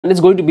and it's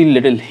going to be a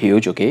little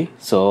huge. Okay,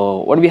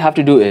 so what we have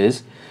to do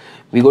is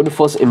we're going to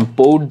first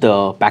import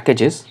the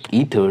packages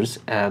ethers,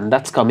 and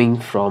that's coming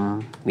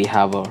from, we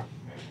have a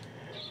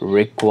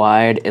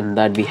required, in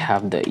that we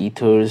have the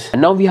ethers,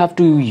 and now we have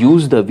to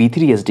use the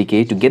v3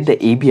 SDK to get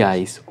the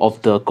ABIs of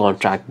the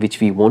contract which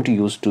we want to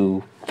use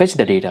to fetch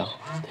the data.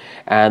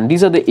 And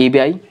these are the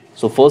ABI.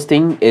 So first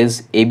thing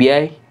is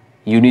ABI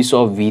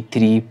Uniswap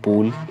v3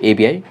 pool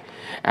ABI,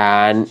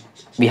 and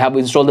we have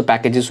installed the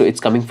packages, so it's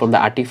coming from the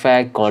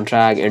artifact,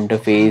 contract,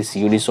 interface,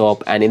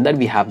 Uniswap, and in that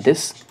we have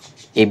this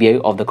ABI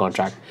of the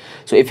contract.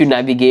 So if you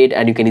navigate,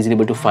 and you can easily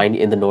able to find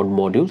in the node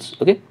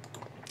modules. Okay,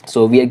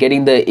 so we are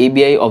getting the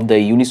ABI of the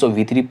Uniswap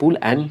v3 pool,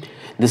 and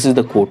this is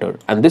the quoter,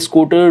 and this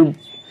quoter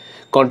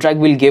contract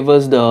will give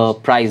us the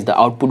price, the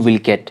output we'll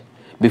get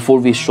before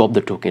we swap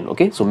the token.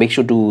 Okay, so make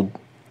sure to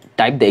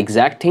type the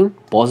exact thing,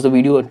 pause the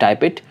video and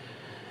type it,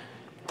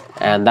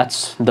 and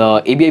that's the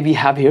ABI we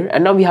have here.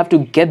 And now we have to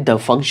get the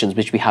functions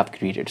which we have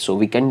created, so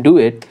we can do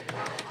it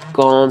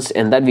const,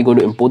 and then we're going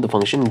to import the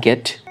function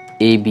get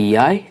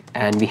ABI,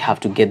 and we have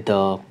to get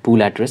the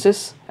pool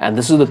addresses, and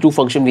this is the two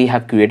function we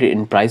have created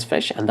in price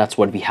fetch, and that's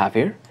what we have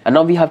here. And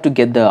now we have to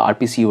get the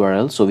RPC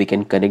URL so we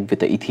can connect with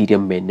the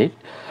Ethereum mainnet,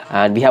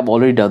 and we have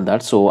already done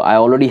that, so I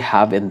already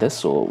have in this.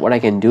 So what I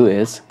can do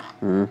is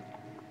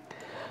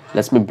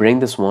let me bring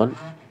this one,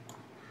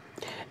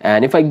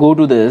 and if I go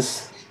to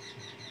this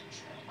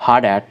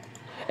hard at,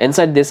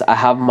 inside this I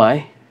have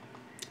my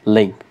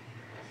link.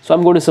 So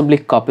I'm going to simply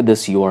copy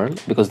this URL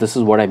because this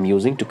is what I'm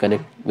using to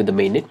connect with the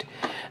mainnet,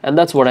 and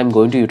that's what I'm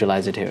going to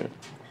utilize it here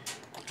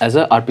as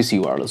a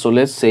RPC URL. So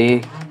let's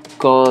say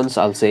const,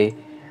 I'll say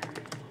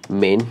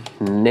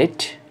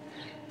mainnet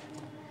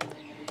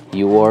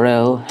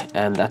URL,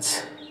 and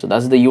that's the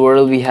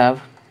URL we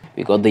have.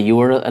 We got the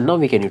URL, and now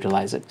we can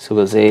utilize it. So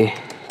we'll say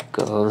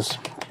const,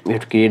 we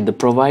have to create the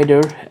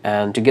provider,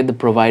 and to get the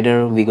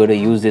provider we got to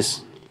use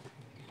this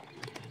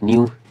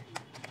new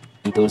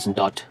ethers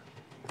dot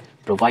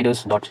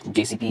providers dot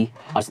jcp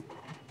RC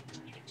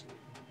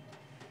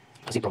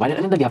provider,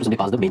 and then we have to simply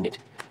pass the mainnet,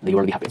 the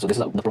URL we have here. So this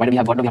is the provider we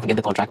have got. Now we have to get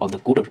the contract of the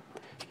quoter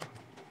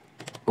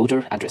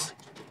address,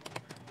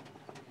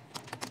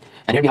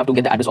 and here we have to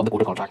get the address of the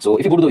quoter contract. So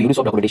if you go to the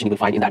Uniswap documentation, you will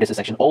find in the addresses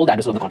section all the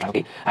addresses of the contract.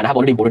 Okay, and I have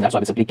already imported that, so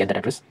I will simply get that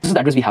address. This is the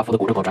address we have for the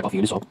quoter contract of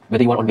Uniswap.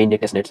 Whether you are on mainnet,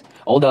 testnet,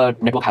 all the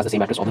network has the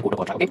same address of the quoter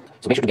contract. Okay,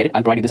 so make sure to get it.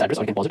 I'll provide you this address,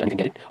 or you can pause it and you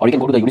can get it, or you can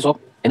go to the Uniswap.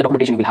 In the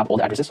documentation, you will have all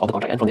the addresses of the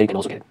contract, and from there you can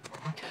also get it.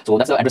 So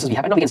that's the addresses we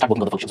have, and now we can start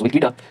working on the function. So we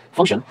create a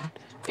function.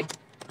 Okay,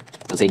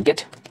 we'll say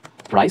get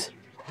price.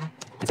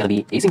 It's going to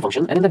be async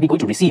function, and then we're going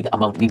to receive the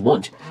amount we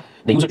want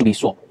the user to be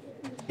swap.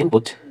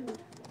 Input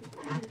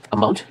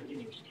amount.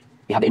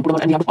 We have the input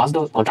amount, and we have to pass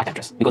the contract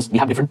address because we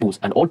have different pools,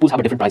 and all pools have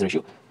a different price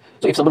ratio.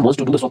 So if someone wants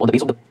to do the swap on the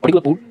base of the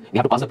particular pool, we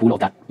have to pass the pool of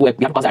that. We have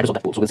to pass the address of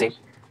that pool. So we'll say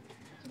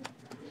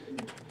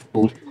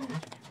pool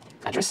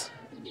address.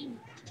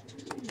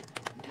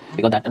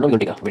 We got that, and now we're going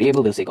to take a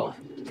variable. We'll say call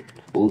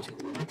pool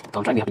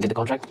contract. We have to get the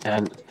contract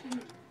and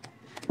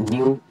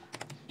new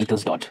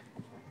ethers dot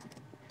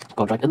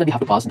contract, and then we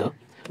have to pass the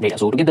data.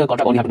 So to get the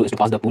contract, all we have to do is to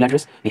pass the pool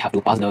address. We have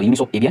to pass the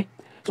Uniswap ABI,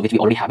 so which we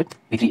already have it,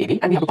 v3 ABI,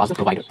 and we have to pass the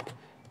provider.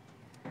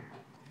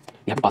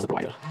 We have to pass the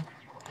provider.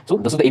 So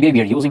this is the ABI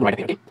we are using right up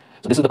here. Okay,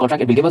 so this is the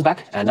contract it will give us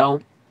back, and now,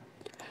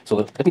 so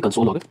let me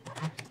console log it.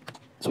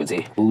 So we'll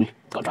say pool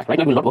contract. Right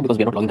now it will not work because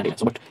we are not logging the data.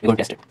 So but we're going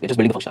to test it. We're just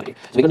building the functionality.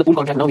 So we got the pool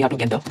contract. Now we have to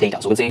get the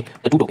data. So we'll say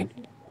the 2 token.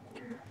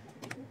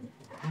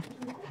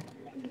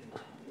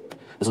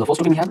 This is the first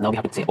token we have. Now we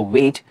have to say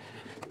await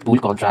pool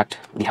contract.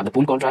 We have the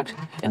pool contract,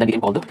 and then we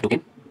can call the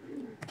token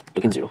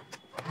 0.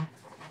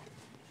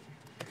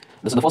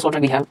 This is the first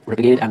contract we have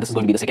replicated, and this is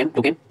going to be the second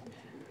token,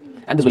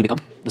 and this will become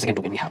the second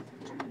token we have.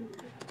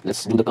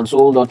 Let's do the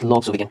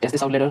console.log so we can test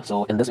this out later.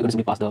 So in this we're going to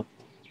simply pass the,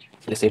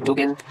 let's say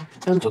token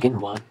and token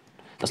 1.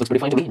 That looks pretty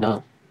fine to me.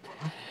 Now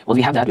once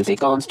we have that, we'll say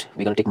const,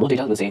 we're going to take more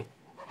data. We'll say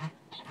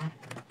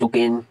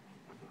token.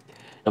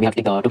 Now we have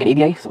to take the token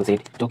ABI, so we'll say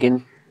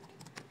token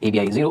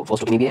ABI 0, first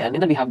token ABI, and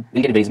then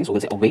we'll get it very easily. So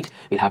we'll say await,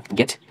 we'll have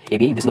get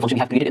ABI. This is the function we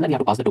have created, and then we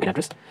have to pass the token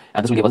address,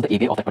 and this will give us the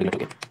ABI of that particular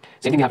token.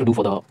 Same thing we have to do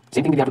for the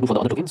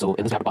other token. So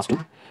in this we have to pass 2,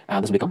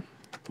 and this will become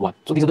 1.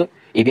 So these are the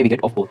ABI we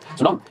get of both.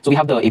 So we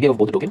have the ABI of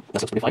both the token.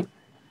 That looks pretty fine.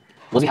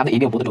 Once we have the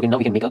ABI of both the token, now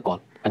we can make a call,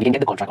 and we can get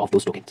the contract of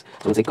those tokens.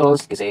 So we'll say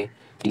const, we say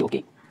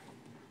TOK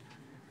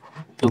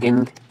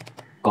token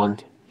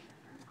cont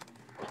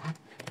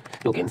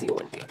token 0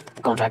 and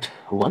contract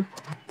 1.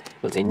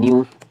 We'll say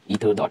new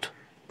ether dot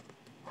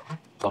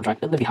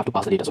contract, and then we have to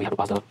pass the data. So we have to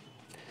pass the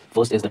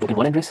first is the token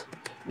 1 address.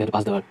 We have to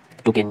pass the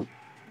token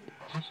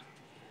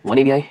 1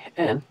 ABI,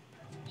 and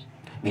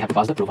we have to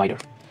pass the provider.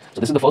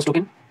 So this is the first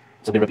token.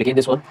 So we replicate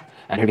this one,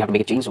 and here we have to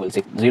make a change. So we'll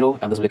say 0,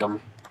 and this will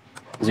become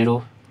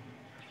 0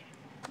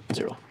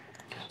 0.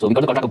 So we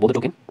got the contract of both the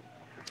token,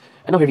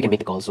 and now here we can make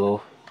the call.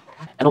 So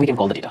and now we can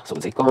call the data. So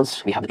we'll say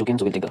const, we have the token,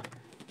 so we'll take the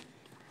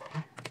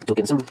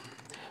token symbol.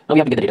 Now we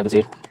have to get the data. We'll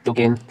say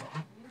token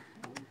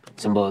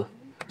symbol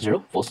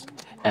 0 first,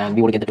 and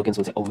we want to get the tokens.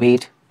 We'll say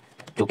await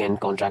token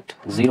contract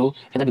 0,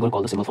 and then we're going to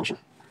call the symbol function.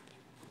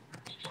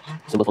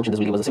 Symbol function, this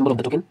will give us a symbol of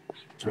the token,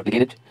 So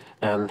replicate it,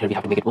 and here we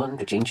have to make it 1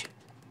 to change.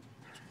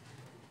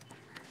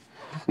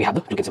 We have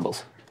the token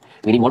symbols.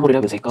 We need one more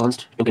data. We'll say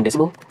const token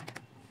decimal.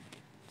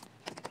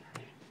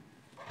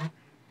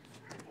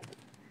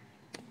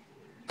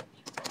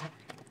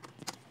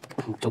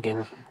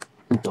 Token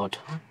dot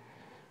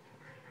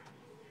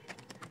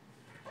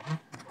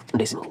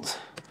decimals.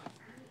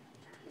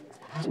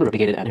 So we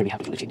replicate it, and here we have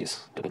to do the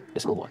changes. Token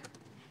decimal 1.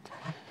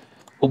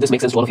 Hope this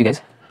makes sense to all of you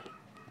guys.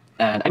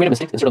 And I made a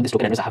mistake. Instead of this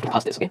token address, I have to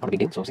pass this. Okay, not a big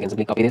deal. So we can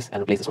simply copy this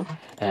and replace this one.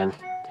 And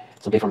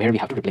simply from here, we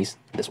have to replace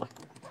this one.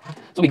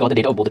 So we got the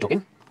data of both the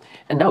token.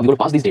 And now we're going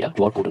to pass these data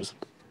to our coders.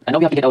 And now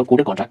we have to get our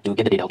coder contract to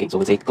get the data. Okay, so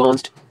we'll say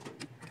const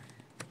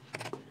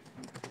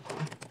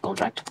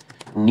contract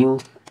new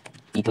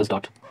ethers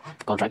dot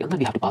contract, and then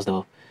we have to pass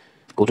the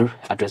coder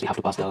address. We have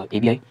to pass the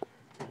ABI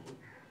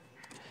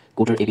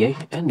coder ABI,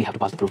 and we have to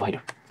pass the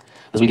provider.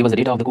 This will give us the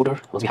data of the coder.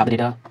 Once we have the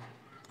data,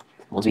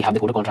 once we have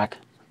the coder contract,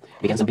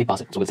 we can simply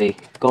pass it. So we'll say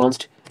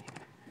const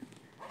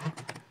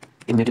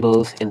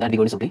immutables, and then we're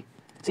going to simply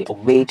say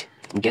await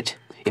get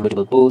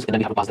immutable pools, and then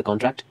we have to pass the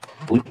contract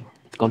pool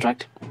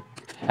contract,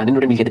 and in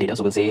return we get the data.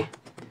 So we'll say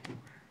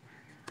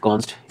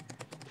const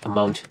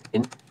amount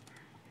in.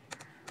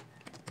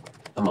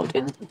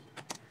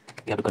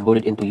 We have to convert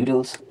it into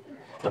utils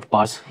dot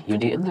parse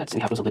unity, and that's we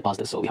have to simply pass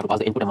this. So we have to pass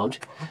the input amount.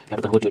 We have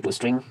to convert it to a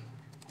string,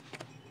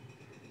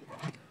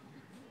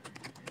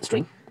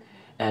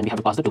 and we have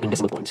to pass the token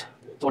decimal points.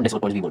 So what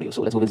decimal points we want to use?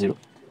 So let's go with 0.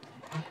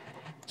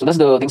 So that's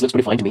the things looks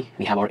pretty fine to me.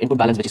 We have our input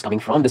balance which is coming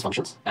from these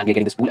functions, and we're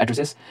getting this pool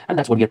addresses, and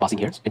that's what we are passing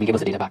here. So it will give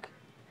us the data back.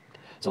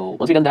 So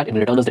once we've done that, it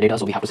will return us the data.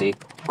 So we have to say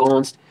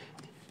const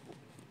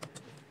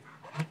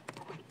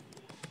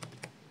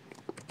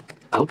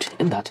out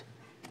in that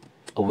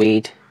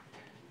await.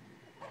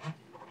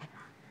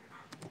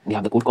 We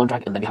have the code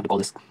contract, and then we have to call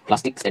this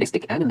plastic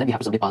statistic, and then we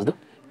have to simply pass the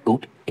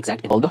code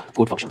exact in all the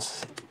code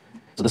functions.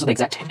 So this is the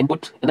exact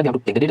input, and then we have to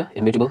take the data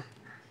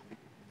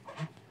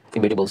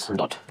immutables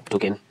dot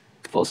token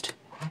first,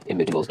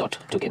 immutables dot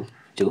token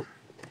 2,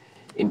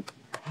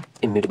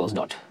 immutables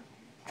dot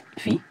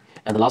fee,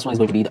 and the last one is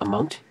going to be the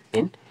amount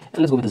in, and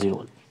let's go with the 0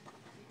 1.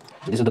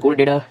 So this is the coded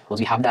data. Once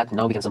we have that,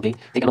 now we can simply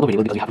take another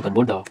variable because we have to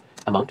convert the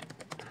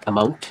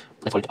amount.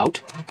 Let's call it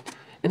out,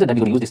 and then we're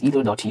going to use this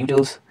ether dot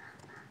utils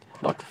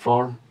dot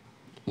form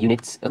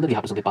units, and then we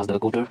have to simply pass the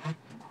coder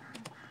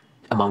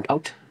amount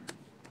out,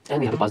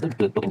 and we have to pass the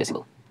token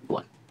decimal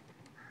 1,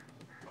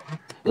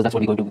 because that's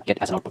what we're going to get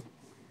as an output.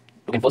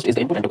 Token first is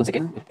the input, and token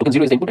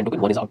 0 is the input, and token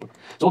 1 is the output.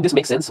 So this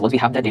makes sense. Once we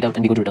have that data, and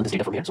we're going to return this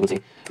data from here. So we'll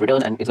say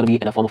return, and it's going to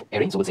be in a form of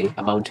array. So we'll say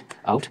amount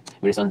out.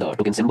 We return the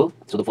token symbol,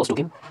 so the first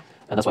token,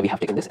 and that's why we have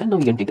taken this. And now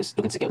we can take this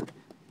token second.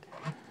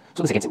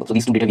 So the second symbol. So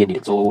these two data we are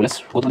needed. So let's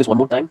go through this one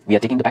more time. We are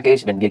taking the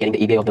package, when we are getting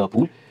the ABI of the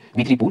pool,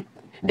 v3 pool.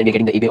 Then we are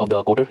getting the ABI of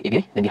the coder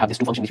ABI. Then we have these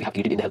two functions which we have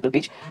created in the helper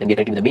page. Then we are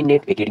creating the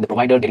mainnet, we are creating the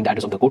provider, getting the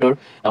address of the coder,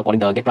 now calling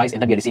the get price,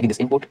 and then we are receiving this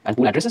input and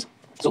pool addresses.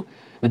 So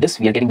with this,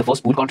 we are getting the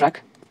first pool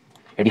contract.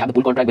 And we have the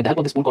pool contract. With the help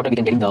of this pool contract, we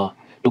can getting the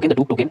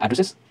two token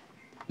addresses,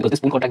 because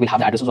this pool contract will have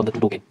the addresses of the two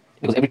token.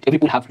 Because every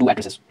pool have two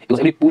addresses. Because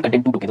every pool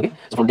contains two tokens. Okay.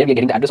 So from there we are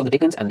getting the address of the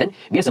tokens, and then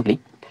we are simply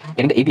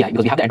getting the ABI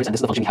because we have the address, and this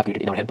is the function we have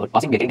created in our helper.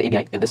 Passing, we are getting the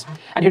ABI in this,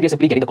 and here we are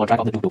simply getting the contract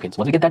of the two tokens.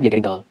 Once we get that, we are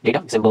getting the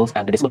data symbols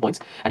and the decimal points,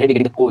 and here we are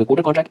getting the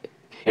coder contract.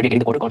 Here we are getting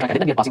the coder contract,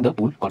 and then we are passing the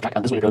pool contract,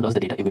 and this will return us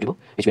the data immutable,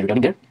 which we are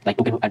returning there, like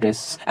token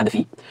address and the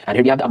fee. And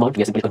here we have the amount.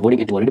 We are simply converting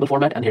into a readable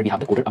format, and here we have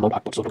the coded amount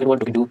output. So token 1,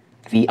 token 2,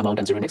 fee, amount,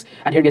 and 0 index.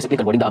 And here we are simply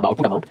converting the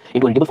output amount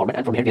into a readable format,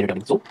 and from here we are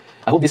returning. So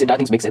I hope this entire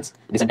thing makes sense.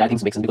 This entire thing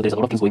makes sense because there's a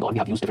lot of things going on. We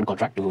have used different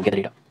contract to get the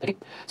data. Okay.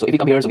 So if we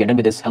come here, so we are done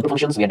with this helper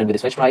functions. We are done with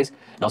this fetch price.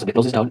 Now simply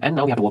close this down, and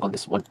now we have to work on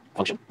this one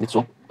function with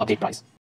swap update price.